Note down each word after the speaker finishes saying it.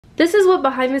This is what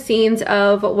behind the scenes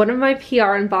of one of my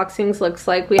PR unboxings looks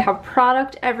like. We have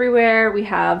product everywhere. We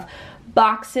have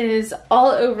boxes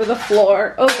all over the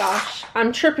floor. Oh gosh,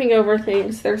 I'm tripping over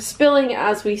things. They're spilling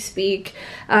as we speak.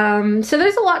 So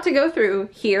there's a lot to go through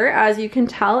here, as you can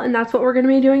tell, and that's what we're going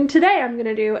to be doing today. I'm going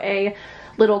to do a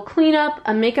little cleanup,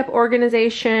 a makeup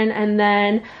organization, and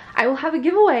then I will have a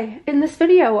giveaway in this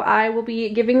video. I will be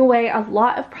giving away a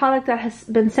lot of product that has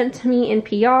been sent to me in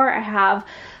PR. I have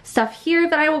stuff here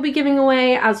that I will be giving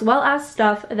away, as well as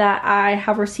stuff that I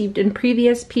have received in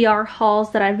previous PR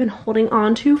hauls that I've been holding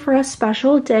on to for a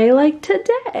special day like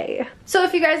today. So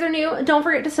if you guys are new, don't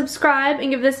forget to subscribe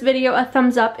and give this video a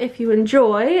thumbs up if you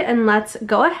enjoy, and let's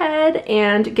go ahead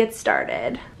and get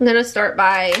started. I'm gonna start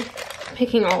by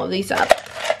picking all of these up.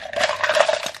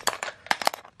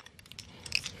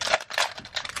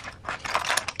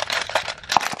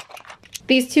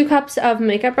 These 2 cups of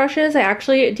makeup brushes I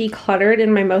actually decluttered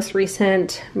in my most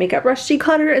recent makeup brush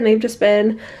declutter, and they've just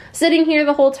been sitting here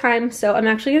the whole time. So I'm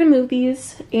actually going to move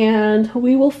these and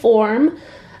we will form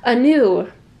a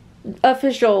new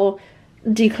official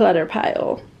declutter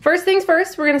pile. First things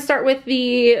first, we're going to start with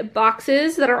the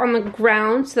boxes that are on the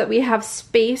ground so that we have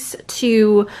space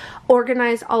to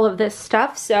organize all of this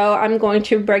stuff. So I'm going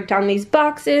to break down these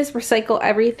boxes, recycle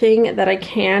everything that I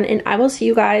can, and I will see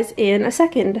you guys in a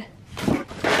second.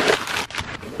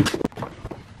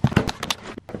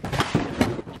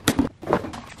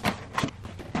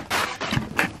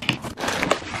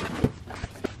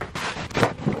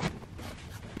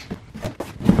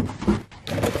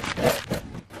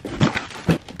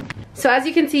 So as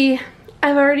you can see,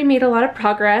 I've already made a lot of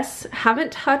progress.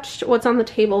 Haven't touched what's on the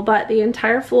table, but the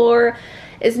entire floor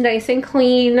is nice and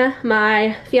clean.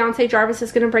 My fiance Jarvis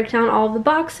is going to break down all of the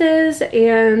boxes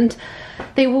and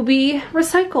they will be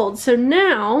recycled. So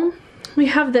now we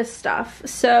have this stuff.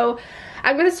 So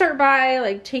I'm going to start by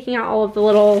like taking out all of the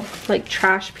little like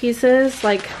trash pieces,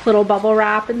 like little bubble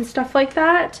wrap and stuff like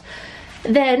that.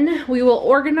 Then we will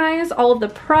organize all of the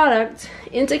product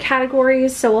into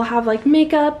categories. So we'll have like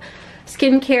makeup,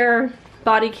 skincare,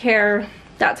 body care,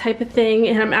 that type of thing.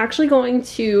 And I'm actually going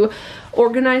to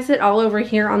organize it all over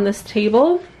here on this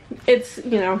table. It's,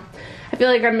 you know, I feel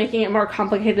like I'm making it more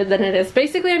complicated than it is.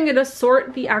 Basically, I'm going to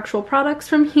sort the actual products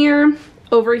from here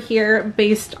over here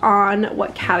based on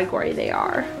what category they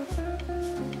are.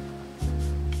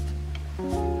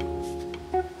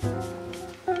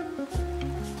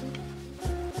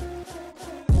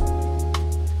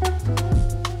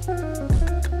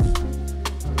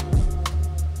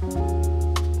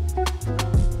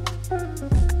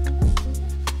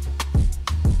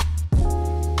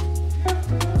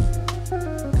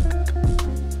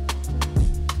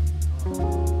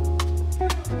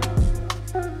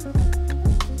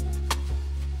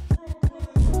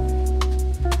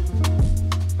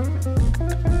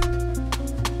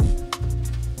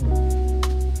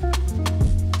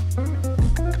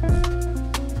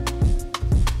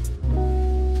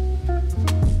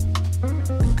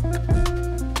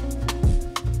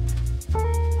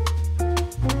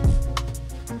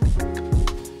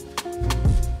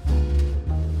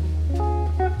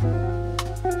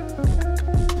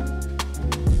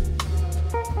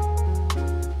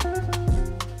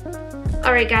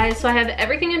 Alright guys, so I have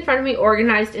everything in front of me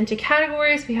organized into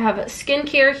categories. We have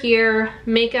skincare here,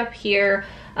 makeup here,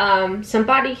 some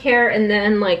body care, and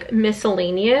then like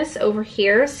miscellaneous over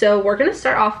here. So we're gonna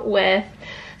start off with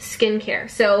skincare.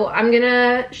 So I'm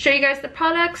gonna show you guys the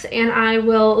products and I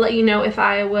will let you know if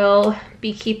I will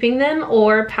be keeping them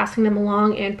or passing them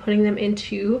along and putting them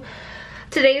into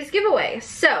today's giveaway.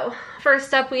 So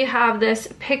first up we have this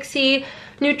Pixi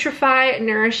Nutrify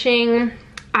Nourishing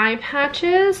Eye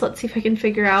Patches. Let's see if I can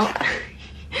figure out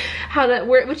how that,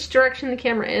 which direction the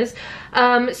camera is.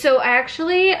 So I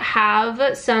actually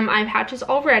have some eye patches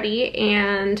already,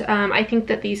 and I think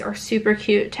that these are super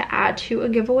cute to add to a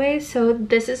giveaway. So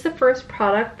this is the first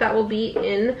product that will be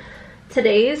in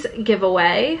today's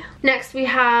giveaway. Next we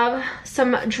have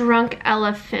some Drunk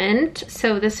Elephant.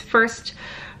 So this first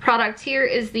product here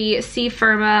is the C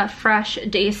Firma Fresh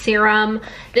Day Serum.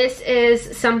 This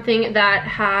is something that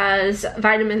has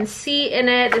vitamin C in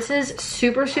it. This is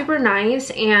super, super nice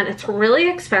and it's really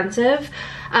expensive.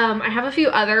 I have a few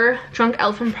other Drunk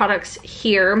Elephant products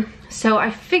here, so I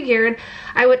figured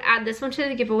I would add this one to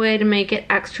the giveaway to make it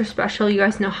extra special. You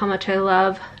guys know how much I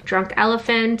love Drunk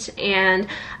Elephant, and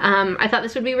I thought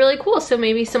this would be really cool, so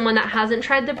maybe someone that hasn't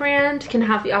tried the brand can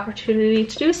have the opportunity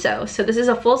to do so. So this is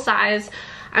a full size.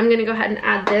 I'm gonna go ahead and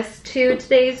add this to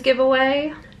today's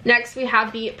giveaway. Next, we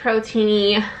have the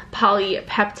Proteini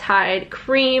Polypeptide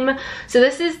Cream. So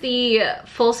this is the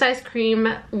full-size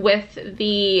cream with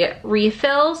the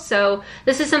refill. So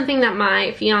this is something that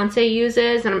my fiance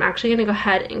uses, and I'm actually gonna go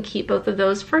ahead and keep both of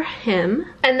those for him.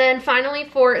 And then finally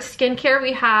for skincare,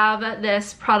 we have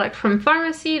this product from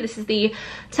Pharmacy. This is the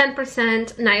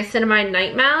 10% niacinamide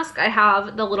night mask. I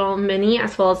have the little mini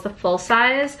as well as the full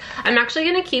size. I'm actually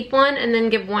gonna keep one and then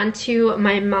give one to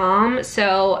my mom.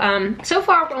 So, so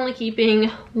far we're only keeping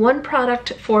one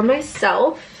product for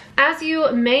myself. As you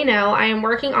may know, I am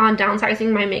working on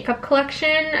downsizing my makeup collection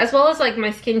as well as like my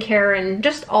skincare and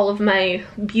just all of my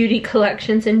beauty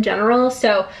collections in general.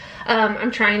 So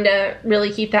I'm trying to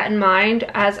really keep that in mind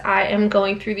as I am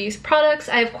going through these products.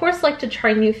 I of course like to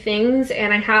try new things,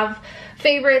 and I have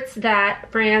favorites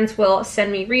that brands will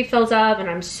send me refills of, and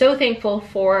I'm so thankful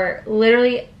for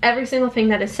literally every single thing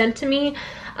that is sent to me.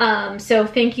 So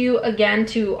thank you again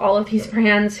to all of these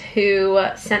brands who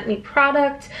sent me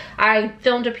product. I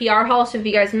filmed a PR haul, so if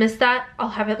you guys missed that, I'll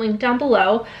have it linked down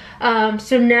below.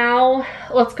 So now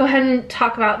let's go ahead and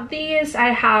talk about these. I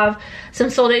have some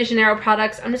Sol de Janeiro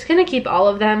products. I'm just gonna keep all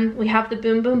of them. We have the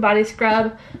Boom Boom Body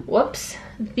Scrub,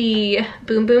 the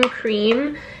Boom Boom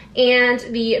Cream, and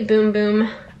the Boom Boom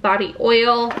Body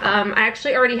Oil. I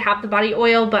actually already have the body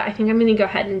oil, but I think I'm gonna go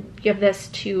ahead and give this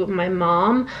to my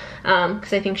mom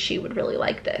because I think she would really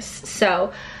like this.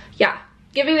 So yeah,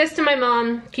 giving this to my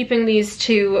mom, keeping these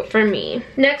two for me.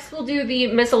 Next, we'll do the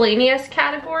miscellaneous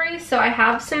category. So I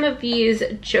have some of these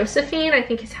Josephine, I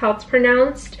think is how it's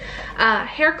pronounced,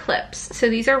 hair clips. So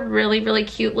these are really, really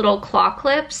cute little claw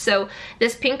clips. So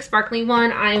this pink sparkly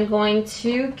one I'm going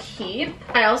to keep.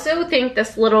 I also think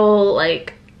this little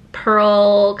like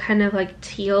pearl kind of like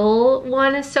teal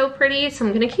one is so pretty, so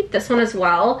I'm gonna keep this one as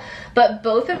well. But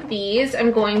both of these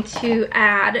I'm going to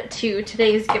add to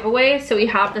today's giveaway. So we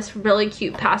have this really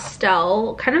cute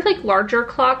pastel kind of like larger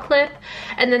claw clip,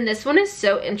 and then this one is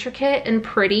so intricate and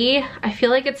pretty. I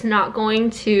feel like it's not going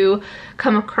to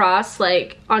come across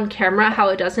like on camera how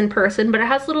it does in person, but it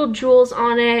has little jewels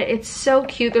on it. It's so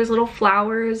cute. There's little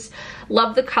flowers.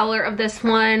 Love the color of this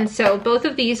one. So both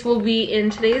of these will be in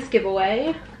today's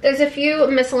giveaway. There's a few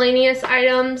miscellaneous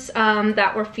items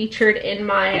that were featured in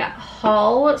my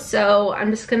haul, so I'm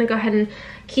just gonna go ahead and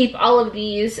keep all of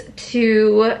these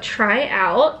to try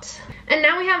out. And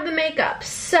now we have the makeup.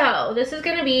 So this is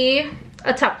gonna be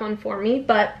a tough one for me,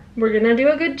 but we're gonna do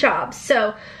a good job.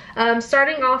 So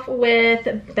starting off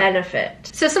with Benefit.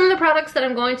 So some of the products that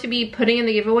I'm going to be putting in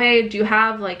the giveaway do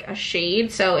have like a shade.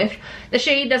 So if the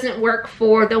shade doesn't work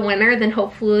for the winner, then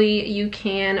hopefully you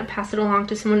can pass it along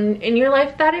to someone in your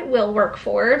life that it will work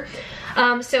for.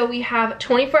 So we have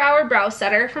 24-hour brow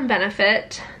setter from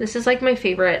Benefit. This is like my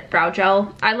favorite brow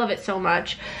gel. I love it so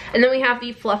much. And then we have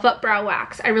the Fluff Up Brow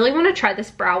Wax. I really want to try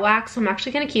this brow wax, so I'm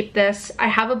actually going to keep this. I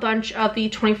have a bunch of the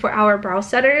 24-hour brow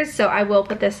setters, so I will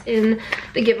put this in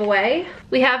the giveaway.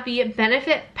 We have the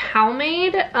Benefit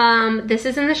Pomade. This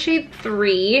is in the shade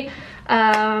 3.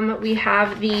 We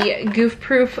have the Goof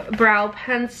Proof Brow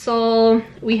Pencil.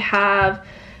 We have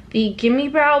the Gimme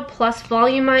Brow Plus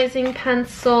Volumizing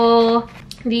Pencil,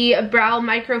 the Brow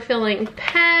Microfilling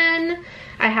Pen.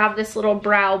 I have this little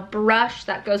brow brush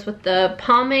that goes with the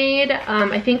pomade.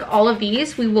 I think all of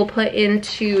these we will put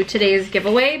into today's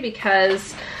giveaway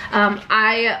because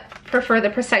I prefer the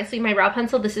Precisely My Brow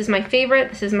Pencil. This is my favorite.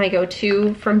 This is my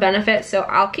go-to from Benefit, so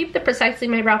I'll keep the Precisely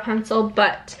My Brow Pencil,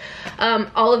 but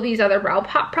all of these other brow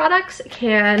pop products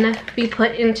can be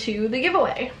put into the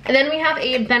giveaway. And then we have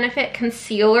a Benefit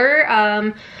concealer.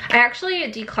 I actually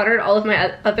decluttered all of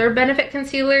my other Benefit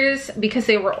concealers because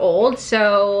they were old,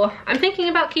 so I'm thinking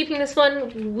about keeping this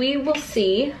one. We will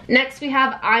see. Next we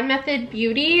have iMethod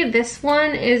Beauty. This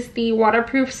one is the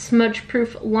waterproof,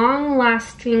 smudge-proof,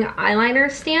 long-lasting eyeliner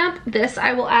stamp. This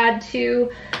I will add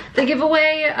to the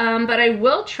giveaway, but I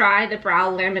will try the brow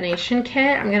lamination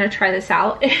kit. I'm gonna try this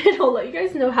out and I'll let you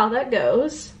guys know how that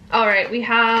goes. All right, we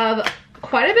have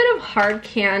quite a bit of hard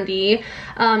candy.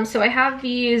 So I have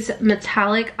these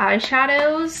metallic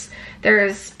eyeshadows.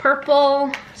 There's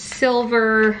purple,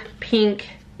 silver, pink,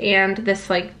 and this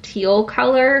like teal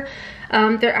color.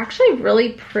 They're actually really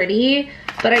pretty,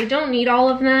 but I don't need all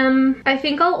of them. I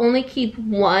think I'll only keep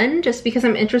one just because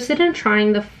I'm interested in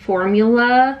trying the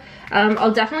formula.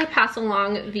 I'll definitely pass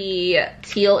along the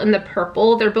teal and the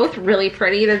purple. They're both really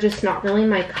pretty. They're just not really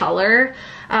my color.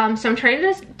 So I'm trying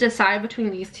to decide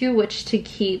between these two which to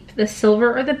keep, the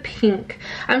silver or the pink.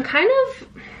 I'm kind of,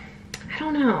 I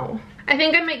don't know. I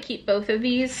think I might keep both of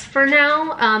these for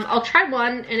now. I'll try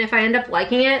one, and if I end up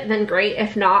liking it, then great.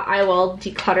 If not, I will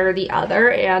declutter the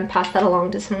other and pass that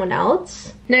along to someone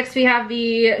else. Next, we have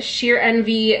the Sheer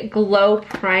Envy Glow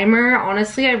Primer.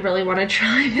 Honestly, I really want to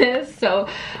try this, so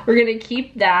we're gonna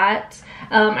keep that.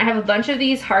 I have a bunch of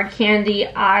these Hard Candy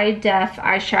Eye Def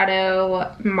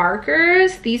eyeshadow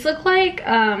markers. These look like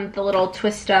the little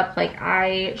twist up like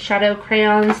eyeshadow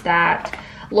crayons that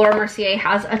Laura Mercier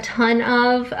has a ton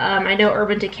of. I know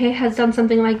Urban Decay has done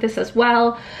something like this as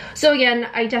well. So again,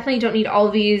 I definitely don't need all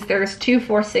of these. There's 2,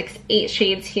 4, 6, 8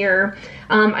 shades here.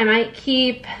 I might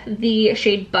keep the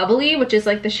shade Bubbly, which is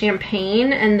like the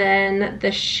champagne, and then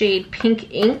the shade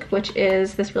Pink Ink, which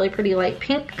is this really pretty light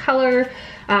pink color.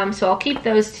 So I'll keep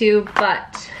those two,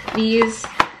 but these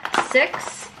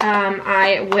 6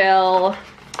 I will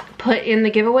put in the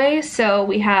giveaway. So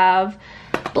we have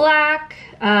black,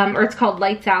 or it's called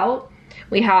Lights Out.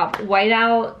 We have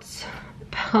Whiteout,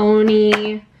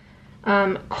 Pony,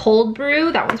 Cold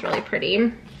Brew. That one's really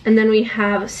pretty. And then we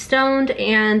have Stoned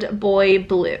and Boy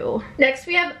Blue. Next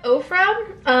we have Ofra.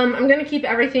 I'm gonna keep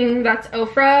everything that's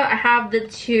Ofra. I have the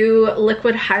 2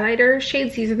 liquid highlighter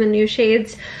shades. These are the new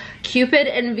shades. Cupid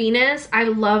and Venus. I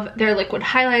love their liquid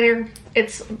highlighter.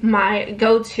 It's my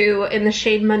go-to in the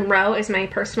shade Monroe, is my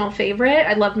personal favorite.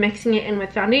 I love mixing it in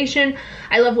with foundation.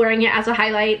 I love wearing it as a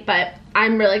highlight, but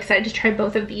I'm really excited to try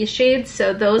both of these shades,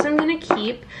 so those I'm gonna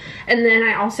keep. And then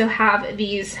I also have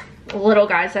these little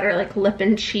guys that are like lip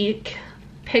and cheek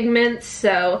pigments,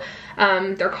 so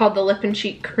they're called the Lip and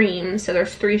Cheek Cream. So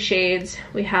there's 3 shades.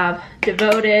 We have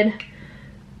Devoted,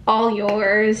 All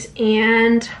Yours,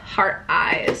 and Heart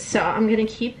Eyes. So I'm gonna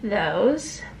keep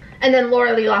those. And then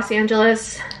Laura Lee Los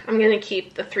Angeles, I'm gonna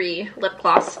keep the 3 lip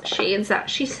gloss shades that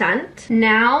she sent.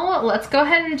 Now let's go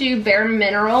ahead and do Bare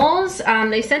Minerals.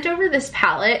 They sent over this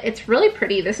palette. It's really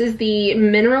pretty. This is the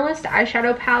Mineralist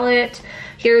eyeshadow palette.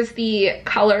 Here's the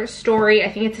color story.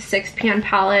 I think it's a 6-pan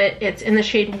palette. It's in the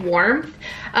shade Warmth.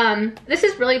 This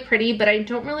is really pretty, but I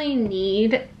don't really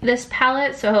need this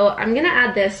palette, so I'm gonna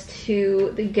add this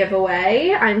to the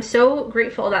giveaway. I'm so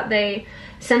grateful that they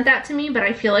sent that to me, but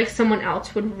I feel like someone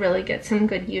else would really get some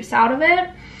good use out of it.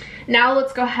 Now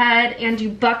let's go ahead and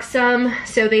do Buxom.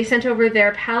 So they sent over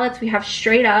their palettes. We have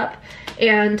Straight Up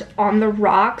and On the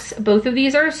Rocks. Both of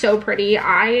these are so pretty.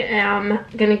 I am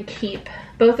gonna keep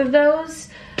both of those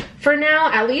for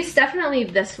now, at least definitely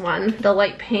this one, the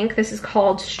light pink. This is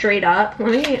called Straight Up. Let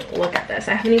me look at this.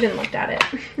 I haven't even looked at it.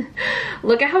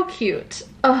 Look at how cute.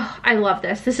 Oh, I love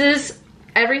this. This is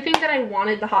everything that I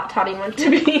wanted the Hot Toddy one to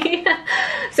be.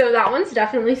 So that one's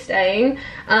definitely staying.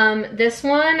 This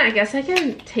one, I guess I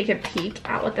can take a peek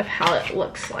at what the palette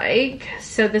looks like.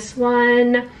 So this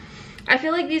one, I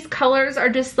feel like these colors are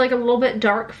just like a little bit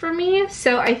dark for me.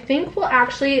 So I think we'll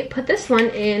actually put this one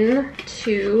in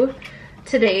to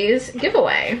today's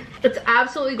giveaway. It's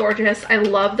absolutely gorgeous. I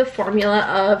love the formula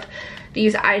of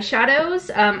these eyeshadows.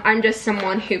 I'm just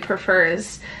someone who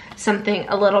prefers something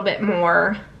a little bit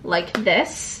more like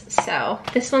this, so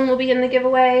this one will be in the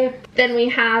giveaway. Then we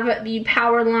have the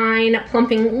Powerline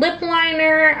Plumping Lip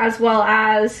Liner, as well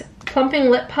as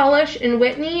Plumping Lip Polish in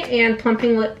Whitney and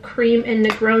Plumping Lip Cream in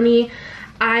Negroni.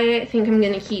 I think I'm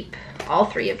gonna keep all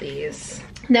 3 of these.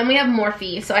 Then we have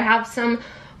Morphe. So I have some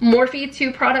Morphe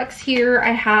 2 products here. I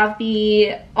have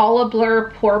the Alla Blur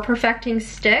Pore Perfecting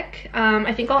Stick.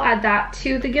 I think I'll add that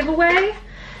to the giveaway.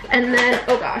 And then,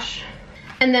 oh gosh.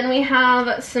 And then we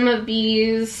have some of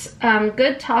these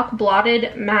Good Talk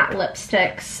Blotted Matte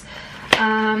Lipsticks.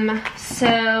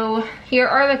 So here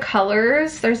are the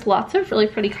colors. There's lots of really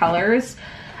pretty colors.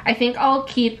 I think I'll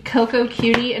keep Cocoa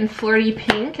Cutie and Flirty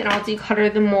Pink, and I'll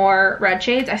declutter the more red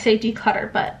shades. I say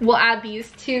declutter, but we'll add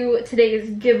these to today's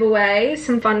giveaway,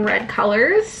 some fun red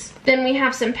colors. Then we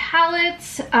have some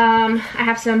palettes. I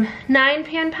have some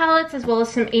 9-pan palettes as well as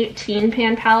some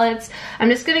 18-pan palettes.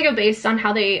 I'm just gonna go based on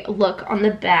how they look on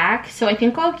the back. So I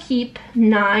think I'll keep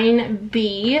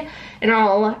 9B and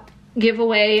I'll give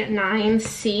away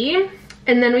 9C.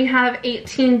 And then we have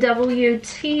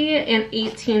 18WT and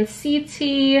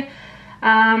 18CT.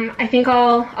 I think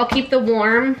I'll keep the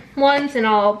warm ones and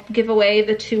I'll give away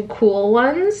the 2 cool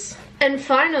ones. And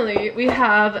finally, we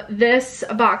have this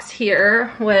box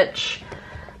here, which,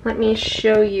 let me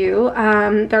show you.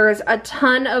 There's a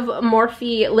ton of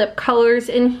Morphe lip colors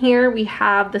in here. We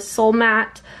have the Soul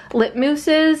Matte lip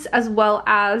mousses, as well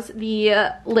as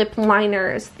the lip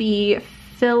liners, the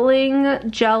filling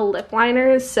gel lip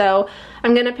liners. So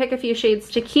I'm gonna pick a few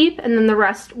shades to keep, and then the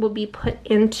rest will be put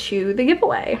into the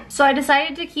giveaway. So I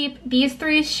decided to keep these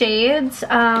 3 shades.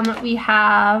 We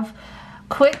have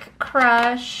Quick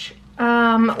Crush,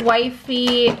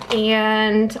 Wifey,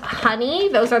 and Honey.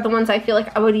 Those are the ones I feel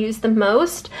like I would use the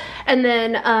most. And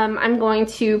then I'm going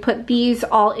to put these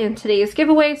all in today's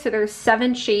giveaway. So there's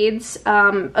 7 shades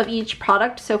of each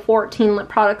product, so 14 lip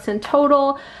products in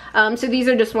total. So these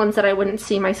are just ones that I wouldn't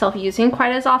see myself using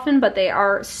quite as often, but they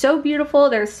are so beautiful.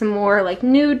 There's some more like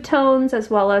nude tones as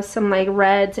well as some like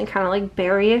reds and kind of like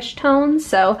berryish tones.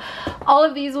 So all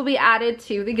of these will be added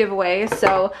to the giveaway.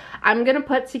 So I'm gonna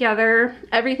put together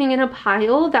everything in a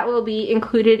pile that will be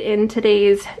included in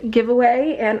today's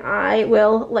giveaway, and I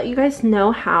will let you guys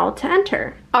know how to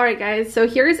enter. Alright guys, so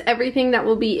here's everything that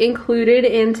will be included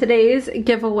in today's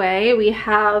giveaway. We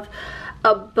have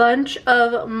a bunch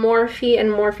of Morphe and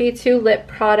Morphe 2 lip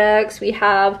products. We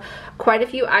have quite a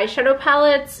few eyeshadow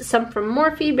palettes, some from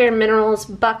Morphe, Bare Minerals,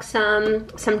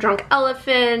 Buxom, some Drunk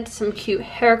Elephant, some cute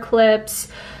hair clips,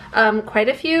 quite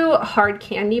a few hard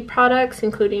candy products,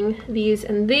 including these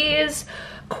and these,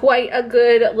 quite a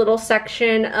good little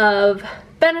section of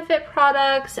Benefit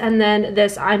products, and then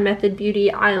this iMethod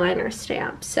Beauty eyeliner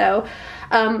stamp. So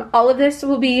all of this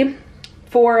will be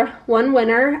for one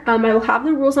winner. I will have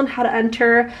the rules on how to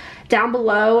enter down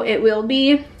below. It will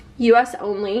be US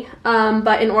only,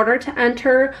 but in order to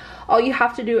enter, all you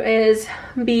have to do is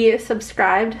be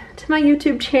subscribed to my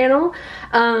YouTube channel,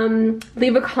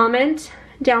 leave a comment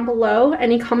down below,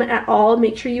 any comment at all.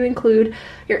 Make sure you include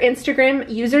your Instagram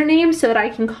username so that I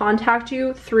can contact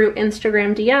you through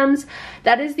Instagram DMs.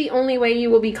 That is the only way you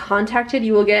will be contacted.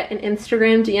 You will get an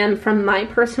Instagram DM from my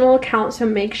personal account, so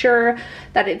make sure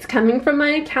that it's coming from my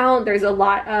account. There's a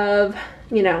lot of,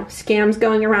 you know, scams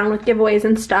going around with giveaways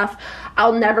and stuff.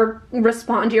 I'll never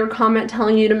respond to your comment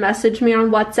telling you to message me on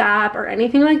WhatsApp or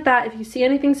anything like that. If you see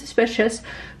anything suspicious,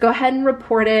 go ahead and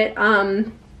report it.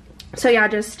 So yeah,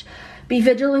 just be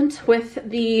vigilant with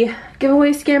the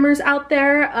giveaway scammers out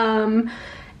there.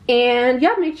 And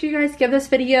yeah, make sure you guys give this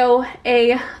video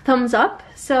a thumbs up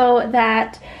so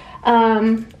that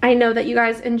I know that you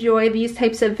guys enjoy these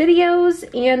types of videos.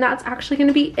 And that's actually going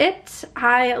to be it.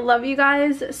 I love you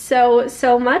guys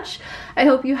so much. I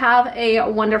hope you have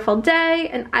a wonderful day,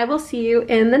 and I will see you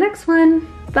in the next one.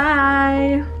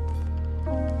 Bye.